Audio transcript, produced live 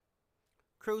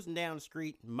Cruising down the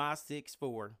street, my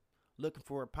 6'4", looking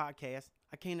for a podcast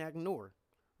I can't ignore.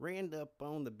 Ran up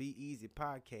on the Be Easy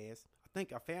podcast. I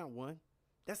think I found one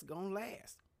that's gonna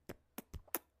last.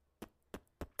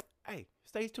 Hey,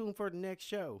 stay tuned for the next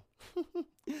show.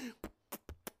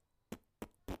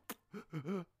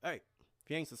 Hey, if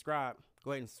you ain't subscribed,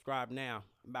 go ahead and subscribe now.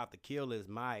 I'm about to kill this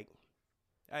mic.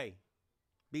 Hey,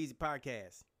 Be Easy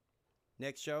podcast.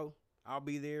 Next show, I'll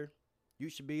be there. You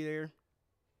should be there.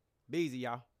 Be easy,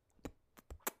 y'all.